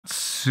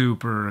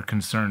super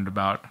concerned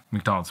about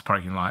McDonald's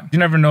parking lot. You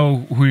never know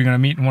who you're gonna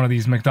meet in one of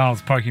these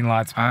McDonald's parking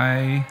lots.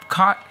 I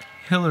caught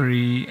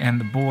Hillary and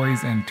the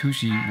boys and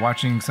Tushi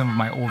watching some of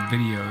my old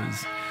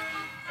videos,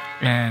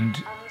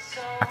 and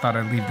I thought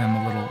I'd leave them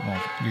a little,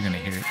 well, you're gonna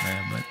hear it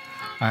there, but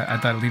I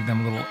thought I'd leave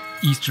them a little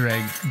Easter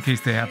egg in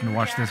case they happen to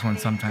watch this one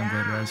sometime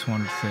later. I just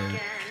wanted to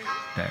say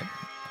that.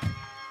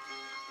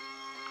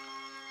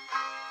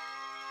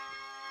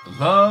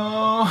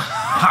 Hello!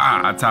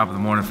 Ha! Top of the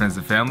morning, friends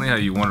and family. How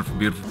you wonderful,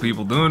 beautiful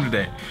people doing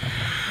today?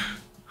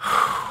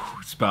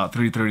 It's about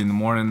 3:30 in the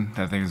morning.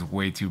 That thing is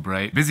way too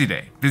bright. Busy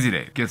day, busy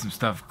day. Get some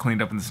stuff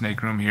cleaned up in the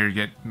snake room here.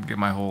 Get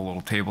my whole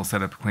little table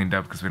set up, cleaned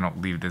up, because we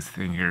don't leave this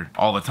thing here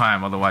all the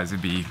time. Otherwise,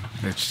 it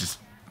just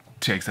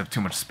takes up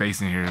too much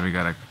space in here. We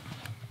gotta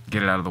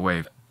get it out of the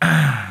way.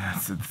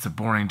 It's a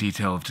boring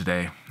detail of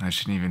today. I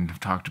shouldn't even have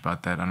talked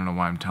about that. I don't know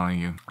why I'm telling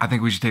you. I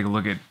think we should take a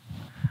look at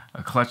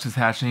a clutch that's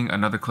hatching,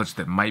 another clutch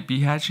that might be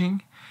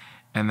hatching,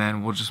 and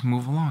then we'll just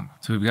move along.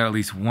 So we've got at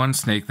least one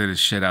snake that has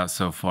shed out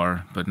so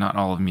far, but not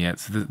all of them yet.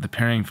 So the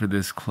pairing for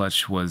this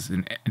clutch was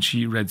an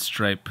Enchy red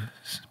stripe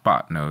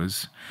spot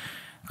nose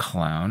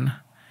clown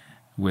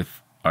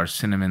with our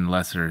cinnamon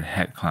lesser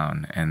het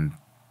clown. And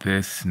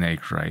this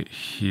snake right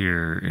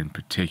here in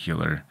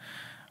particular,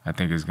 I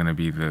think is gonna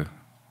be the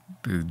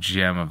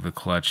gem of the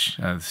clutch.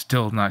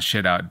 Still not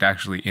shed out,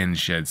 actually in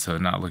shed, so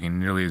not looking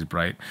nearly as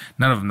bright.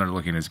 None of them are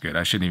looking as good.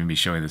 I shouldn't even be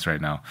showing this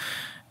right now.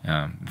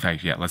 In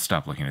fact, yeah, let's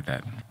stop looking at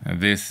that. Now,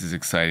 this is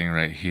exciting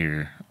right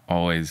here.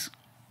 Always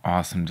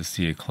awesome to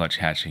see a clutch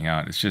hatching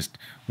out. It's just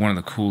one of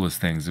the coolest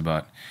things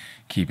about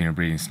keeping and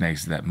breeding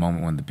snakes is that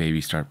moment when the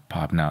babies start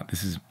popping out.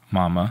 This is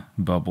Mama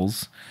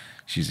Bubbles.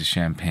 She's a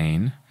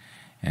champagne,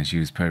 and she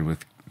was paired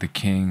with the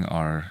king,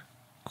 our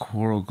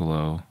coral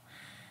glow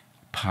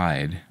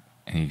pied.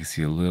 And you can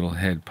see a little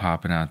head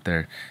popping out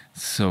there.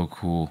 So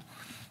cool.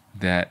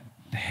 That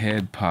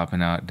head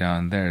popping out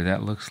down there,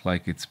 that looks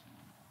like it's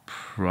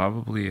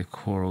probably a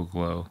coral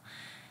glow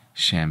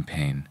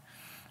champagne.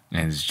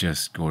 And it's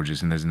just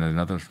gorgeous. And there's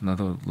another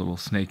little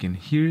snake in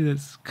here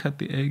that's cut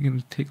the egg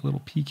and take a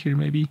little peek here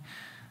maybe.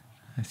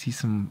 I see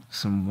some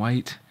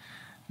white.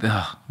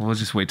 Ugh, we'll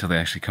just wait till they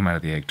actually come out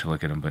of the egg to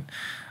look at them. But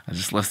I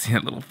just love seeing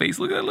that little face.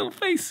 Look at that little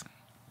face.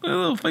 That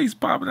little face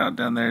popping out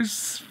down there.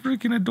 It's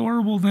freaking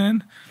adorable,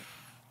 man.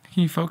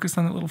 Can you focus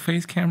on that little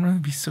face camera?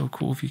 It'd be so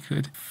cool if you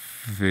could.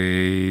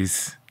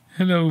 Face.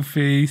 Hello,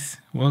 face.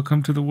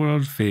 Welcome to the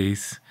world,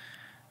 face.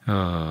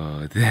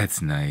 Oh,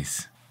 that's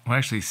nice. We're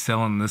actually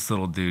selling this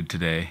little dude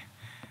today.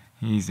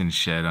 He's in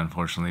shed,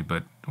 unfortunately,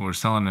 but we're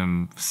selling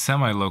him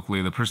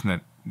semi-locally. The person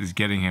that is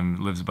getting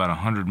him lives about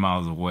 100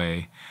 miles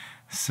away.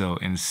 So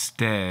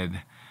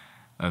instead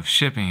of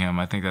shipping him,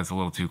 I think that's a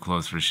little too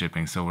close for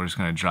shipping, so we're just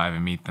going to drive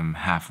and meet them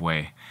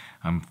halfway.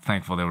 I'm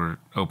thankful they were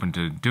open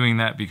to doing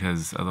that,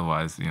 because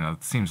otherwise, you know,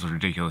 it seems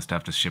ridiculous to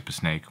have to ship a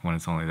snake when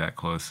it's only that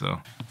close. So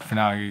for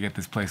now, I'm going to get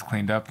this place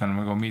cleaned up, then I'm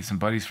going to go meet some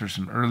buddies for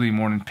some early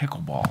morning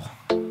pickleball.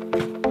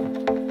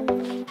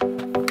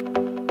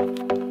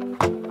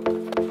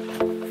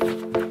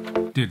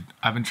 Dude,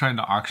 I've been trying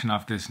to auction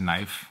off this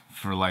knife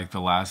for like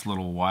the last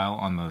little while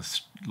on the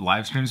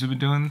live streams we've been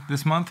doing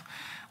this month.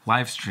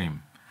 Live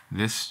stream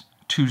this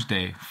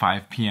Tuesday,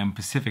 5 p.m.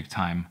 Pacific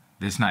time.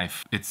 This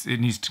knife, it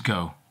needs to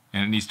go.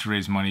 And it needs to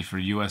raise money for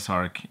US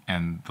Ark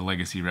and the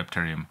Legacy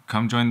Reptarium.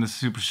 Come join the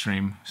Super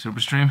Stream.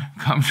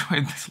 Come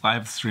join this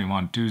live stream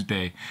on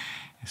Tuesday.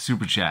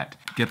 Super chat.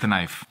 Get the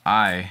knife.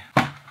 I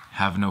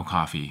have no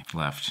coffee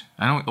left.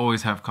 I don't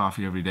always have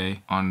coffee every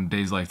day. On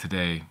days like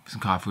today,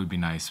 some coffee would be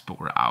nice, but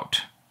we're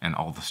out and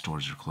all the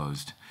stores are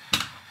closed.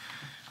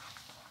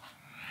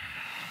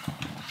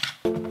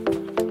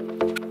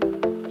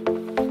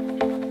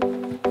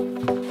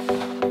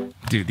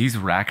 Dude, these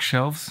rack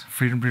shelves,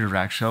 Freedom Breeder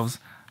rack shelves,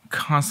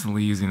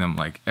 constantly using them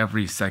like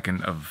every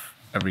second of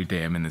every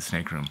day I'm in the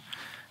snake room.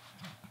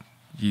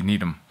 You need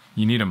them.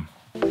 You need them.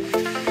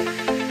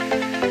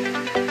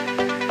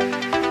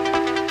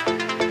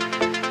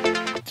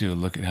 Dude,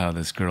 look at how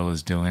this girl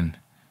is doing.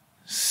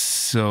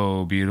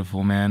 So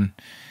beautiful, man.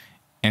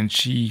 And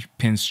she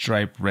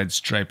pinstripe, red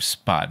stripe,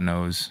 spot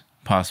nose,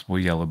 possible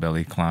yellow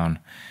belly clown.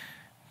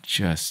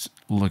 Just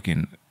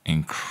looking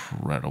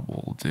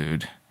incredible,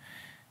 dude.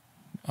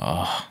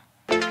 Oh.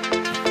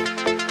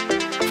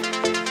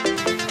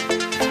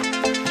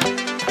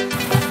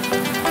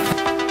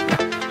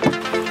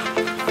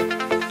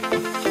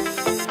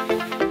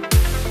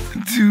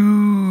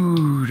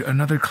 Dude,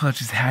 another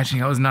clutch is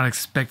hatching. I was not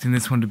expecting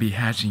this one to be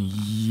hatching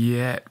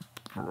yet,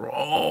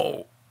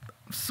 bro.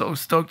 I'm so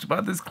stoked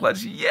about this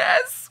clutch.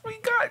 Yes, we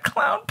got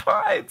clown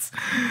pies.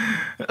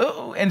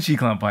 Oh, and she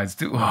clown pies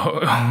too.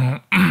 Oh.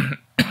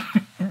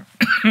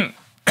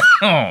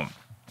 Oh.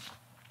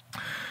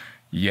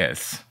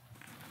 Yes.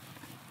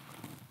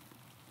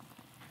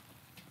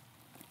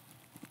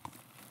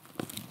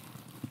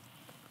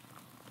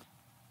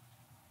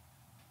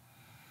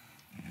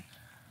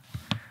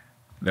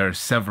 There are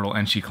several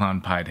Enchy clown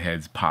pied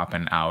heads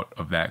popping out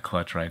of that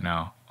clutch right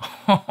now.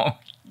 Oh,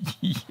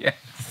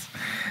 yes.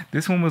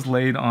 This one was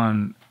laid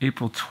on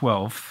April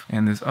 12th,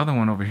 and this other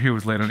one over here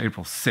was laid on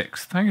April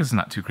 6th. I guess it's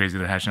not too crazy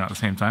they're hatching out at the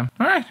same time.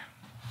 All right.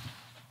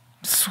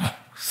 So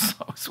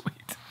sweet.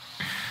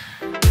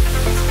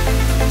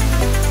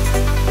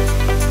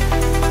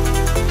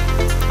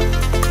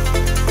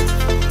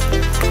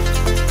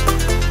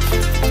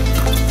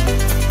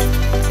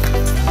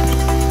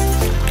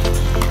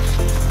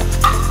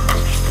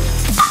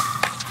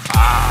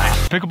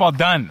 Pickleball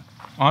done.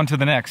 On to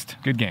the next.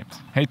 Good games.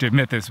 Hate to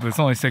admit this, but it's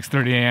only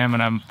 6:30 a.m.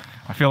 and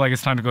I feel like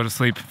it's time to go to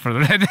sleep for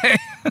the day.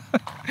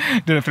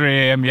 Did it 3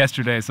 a.m.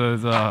 yesterday, so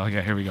it's,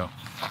 yeah, here we go.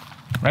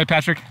 Right,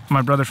 Patrick?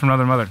 My brother from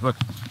another mother. Look.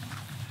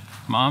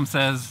 Mom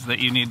says that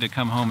you need to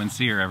come home and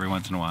see her every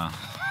once in a while.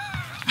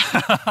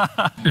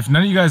 If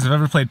none of you guys have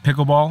ever played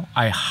pickleball,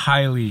 I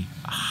highly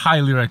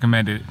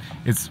recommend it.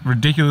 It's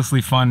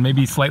ridiculously fun,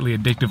 maybe slightly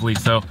addictively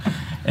so.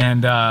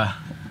 And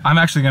I'm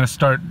actually going to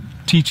start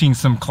teaching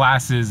some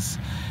classes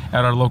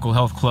at our local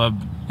health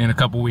club in a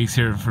couple weeks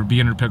here for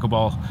beginner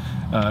pickleball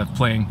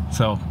playing.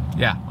 So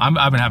yeah,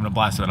 I've been having a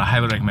blast with it. I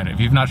highly recommend it.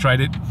 If you've not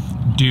tried it,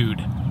 dude,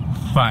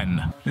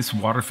 fun. This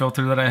water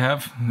filter that I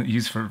have,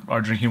 used for our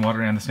drinking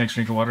water and the snakes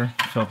drinking water,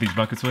 fill up these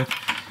buckets with,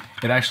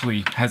 it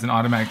actually has an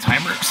automatic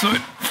timer, so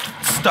it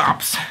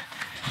stops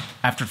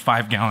after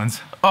 5 gallons.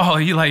 Oh,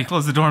 Eli,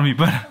 close the door on me,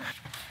 bud.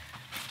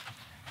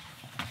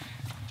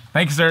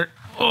 Thank you, sir.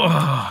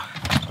 Oh,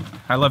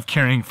 I love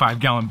carrying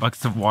 5-gallon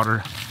buckets of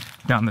water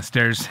down the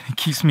stairs. It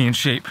keeps me in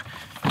shape,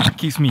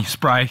 keeps me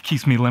spry,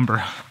 keeps me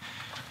limber.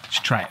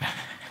 Just try it.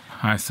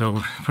 All right,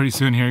 so pretty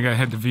soon here, I gotta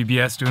head to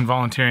VBS doing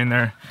volunteering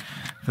there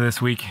for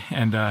this week.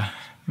 And did I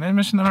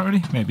mention that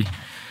already? Maybe.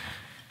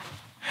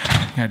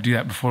 Gotta do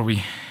that before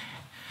we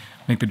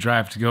make the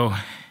drive to go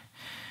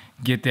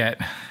get that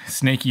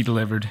snaky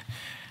delivered.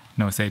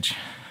 No SH.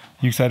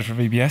 You excited for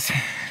VBS?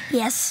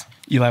 Yes.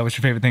 Eli, what's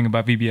your favorite thing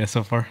about VBS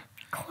so far?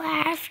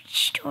 Craft,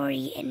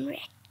 story, and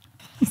Rick.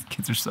 These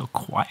kids are so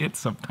quiet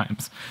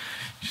sometimes.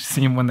 You should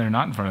see them when they're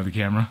not in front of the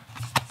camera.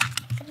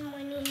 Good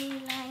morning,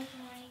 Eli.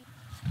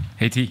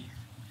 Hey T,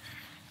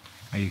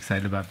 are you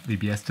excited about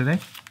VBS today?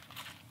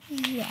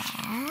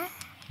 Yeah.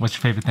 What's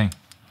your favorite thing?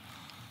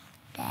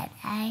 That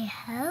I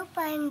hope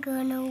I'm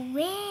gonna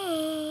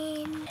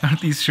win.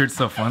 Aren't these shirts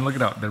so fun? Look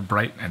it out, they're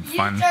bright and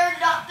fun. You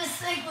turned off the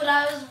sink when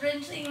I was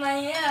rinsing my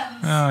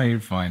hands. Oh, you're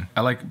fine.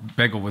 I like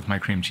bagel with my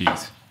cream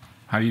cheese.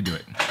 How do you do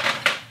it?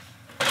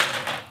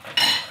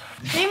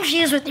 Cream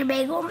cheese with your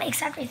bagel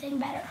makes everything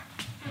better.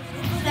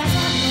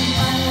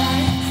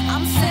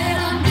 I'm sad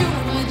I'm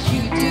doing what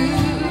you do.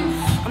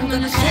 I'm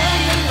gonna share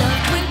your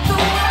love with the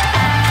world.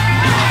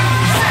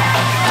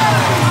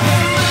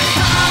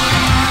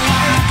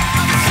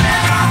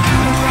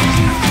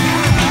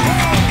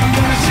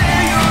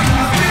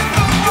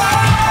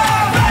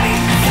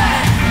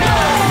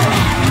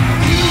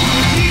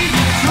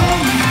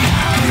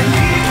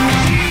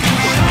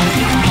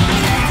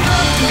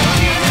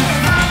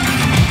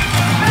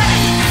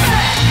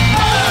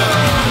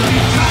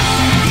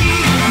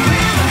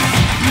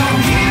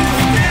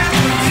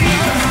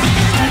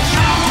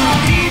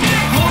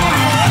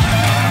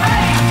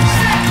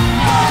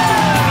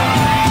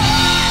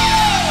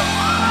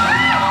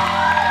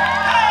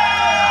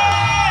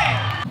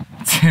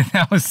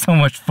 That was so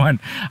much fun.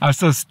 I was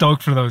so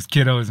stoked for those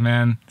kiddos,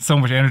 man. So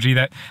much energy.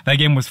 That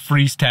game was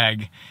freeze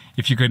tag,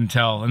 if you couldn't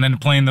tell. And then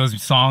playing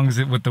those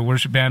songs with the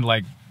worship band,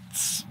 like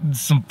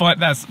some fun.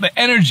 That's the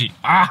energy.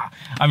 I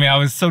mean, I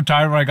was so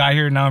tired when I got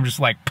here. Now I'm just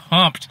like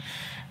pumped.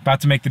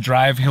 About to make the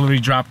drive. Hillary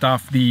dropped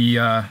off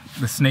the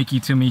snaky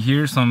to me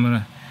here, so I'm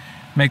gonna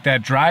make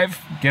that drive,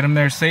 get him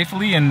there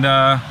safely, and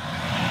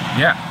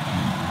yeah,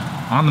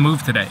 on the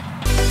move today.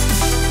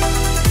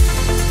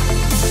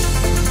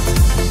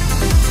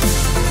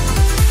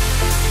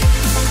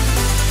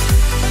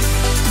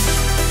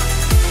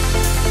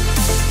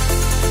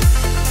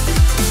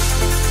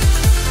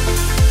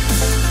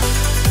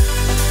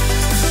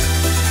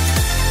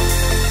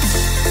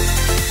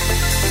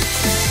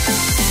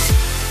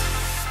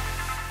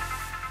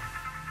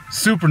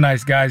 Super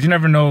nice guys. You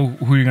never know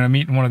who you're gonna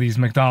meet in one of these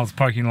McDonald's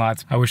parking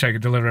lots. I wish I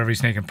could deliver every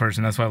snake in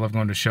person. That's why I love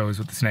going to shows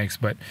with the snakes.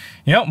 But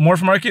you know,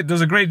 Morph Market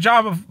does a great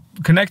job of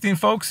connecting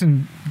folks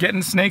and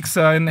getting snakes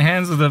in the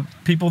hands of the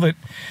people that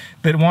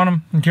want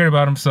them and care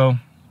about them. So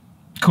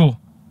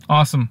cool,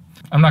 awesome.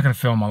 I'm not gonna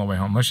film all the way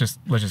home. Let's just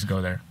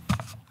go there.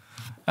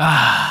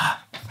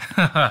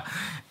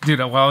 Dude,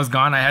 while I was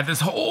gone, I had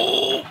this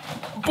whole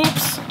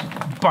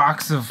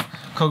box of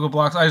Cocoa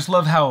Blocks. I just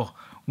love how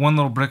one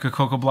little brick of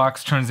Cocoa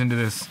Blocks turns into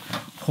this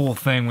whole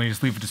thing when you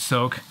just leave it to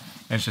soak,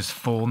 and it's just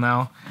full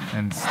now,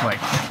 and it's like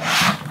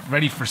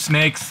ready for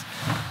snakes.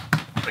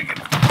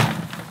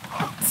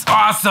 It's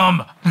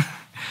awesome.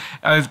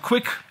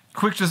 Quick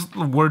just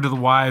word to the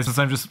wise, since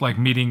I'm just like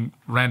meeting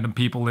random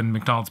people in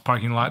McDonald's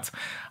parking lots,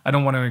 I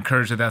don't want to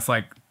encourage that that's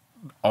like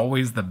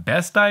always the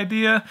best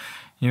idea.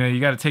 You know, you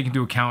got to take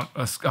into account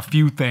a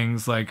few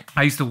things. Like,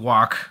 I used to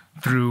walk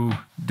through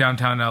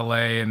downtown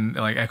LA and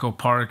like Echo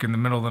Park in the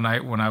middle of the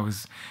night when I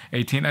was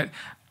 18.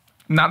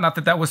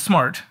 Not that was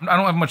smart. I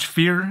don't have much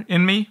fear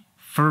in me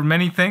for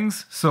many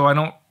things, so I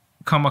don't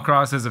come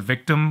across as a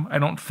victim, I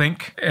don't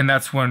think. And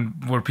that's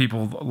where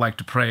people like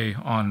to prey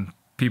on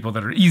people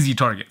that are easy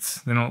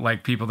targets. They don't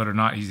like people that are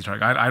not easy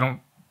target. I don't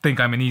think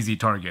I'm an easy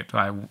target.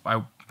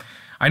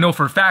 I know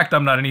for a fact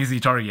I'm not an easy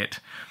target.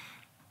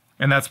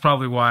 And that's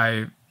probably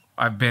why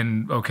I've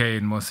been okay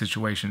in most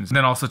situations. And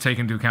then also take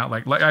into account,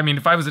 like I mean,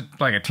 if I was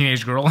a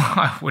teenage girl,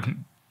 I wouldn't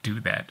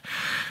do that.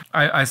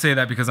 I say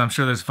that because I'm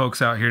sure there's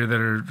folks out here that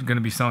are going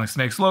to be selling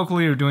snakes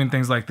locally or doing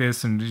things like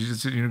this. And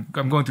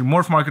I'm going through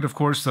Morph Market, of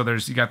course, so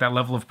you got that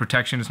level of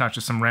protection. It's not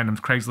just some random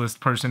Craigslist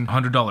person.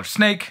 $100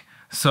 snake.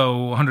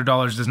 So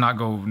 $100 does not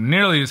go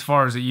nearly as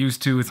far as it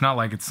used to. It's not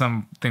like it's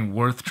something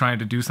worth trying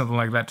to do something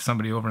like that to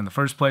somebody over in the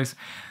first place.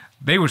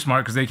 They were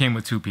smart because they came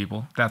with 2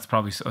 people. That's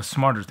probably a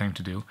smarter thing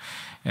to do.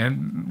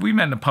 And we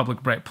met in a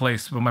public, bright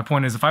place. But my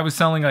point is, if I was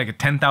selling like a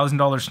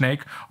 $10,000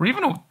 snake or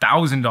even a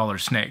 $1,000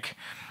 snake,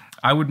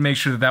 I would make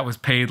sure that was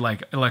paid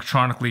like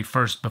electronically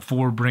first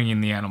before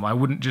bringing the animal. I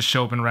wouldn't just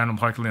show up in a random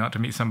parking lot to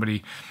meet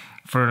somebody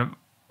for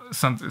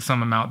some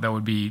amount that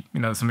would be,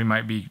 somebody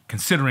might be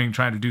considering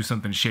trying to do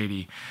something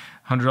shady.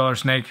 $100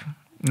 snake,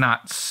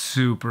 not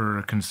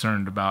super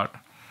concerned about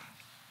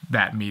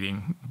that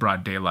meeting,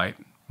 broad daylight,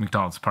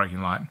 McDonald's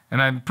parking lot.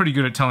 And I'm pretty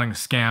good at telling a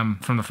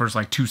scam from the first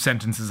 2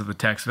 sentences of the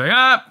text.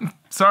 Like,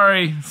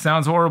 sorry,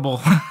 sounds horrible.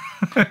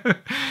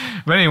 But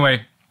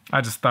anyway,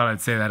 I just thought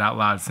I'd say that out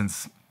loud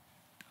since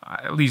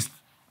at least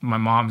my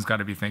mom's got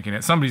to be thinking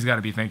it. Somebody's got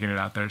to be thinking it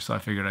out there. So I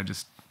figured I'd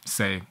just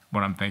say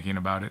what I'm thinking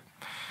about it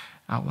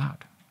out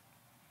loud.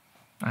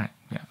 All right,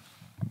 yeah.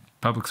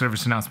 Public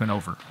service announcement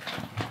over.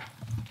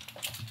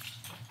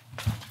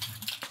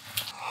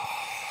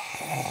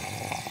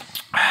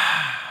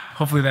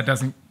 Hopefully that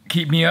doesn't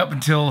keep me up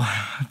until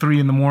 3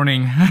 in the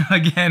morning.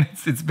 Again,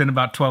 it's been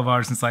about 12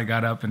 hours since I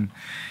got up, and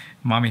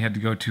Mommy had to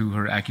go to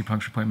her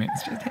acupuncture appointment.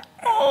 It's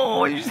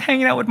just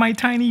hanging out with my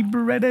tiny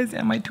Berettas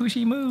and my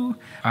Tushy Moo.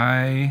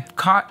 I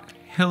caught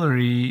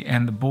Hillary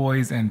and the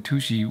boys and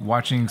Tushy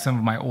watching some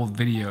of my old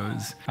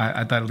videos.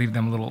 I thought I'd leave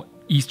them a little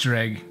Easter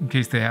egg in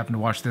case they happen to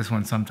watch this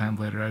one sometime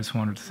later. I just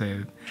wanted to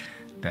say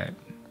that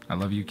I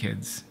love you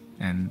kids,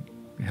 and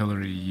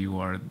Hillary, you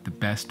are the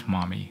best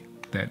mommy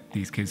that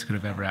these kids could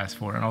have ever asked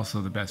for, and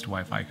also the best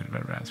wife I could have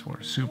ever asked for.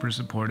 Super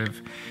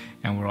supportive,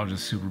 and we're all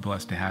just super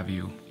blessed to have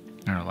you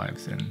in our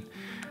lives. And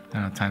I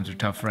know times are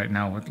tough right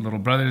now with little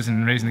brothers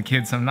and raising the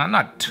kids. So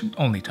not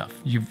only tough.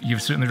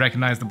 You've certainly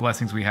recognized the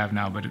blessings we have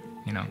now, but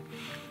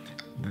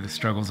the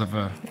struggles of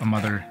a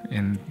mother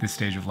in this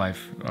stage of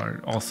life are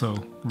also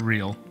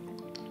real.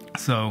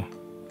 So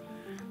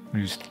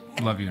we just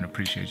love you and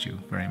appreciate you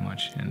very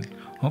much. And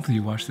hopefully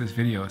you watch this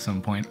video at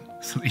some point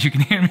so that you can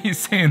hear me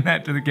saying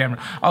that to the camera.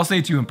 I'll say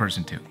it to you in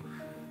person too.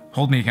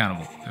 Hold me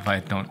accountable if I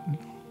don't,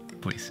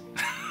 please.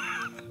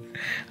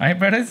 All right,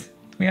 brothers,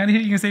 we out of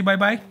here. You can say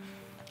bye-bye.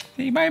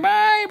 Say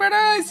bye-bye,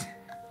 brothers.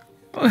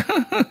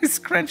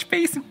 Scrunch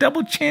face,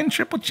 double chin,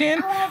 triple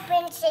chin. I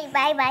want to say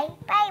bye-bye.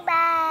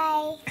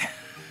 Bye-bye.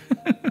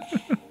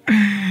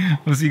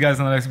 We'll see you guys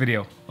in the next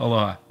video.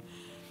 Aloha.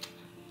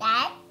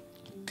 Dad,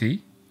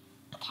 T?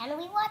 can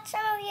we watch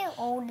some of your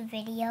old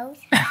videos?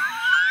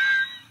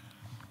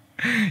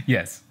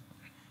 Yes.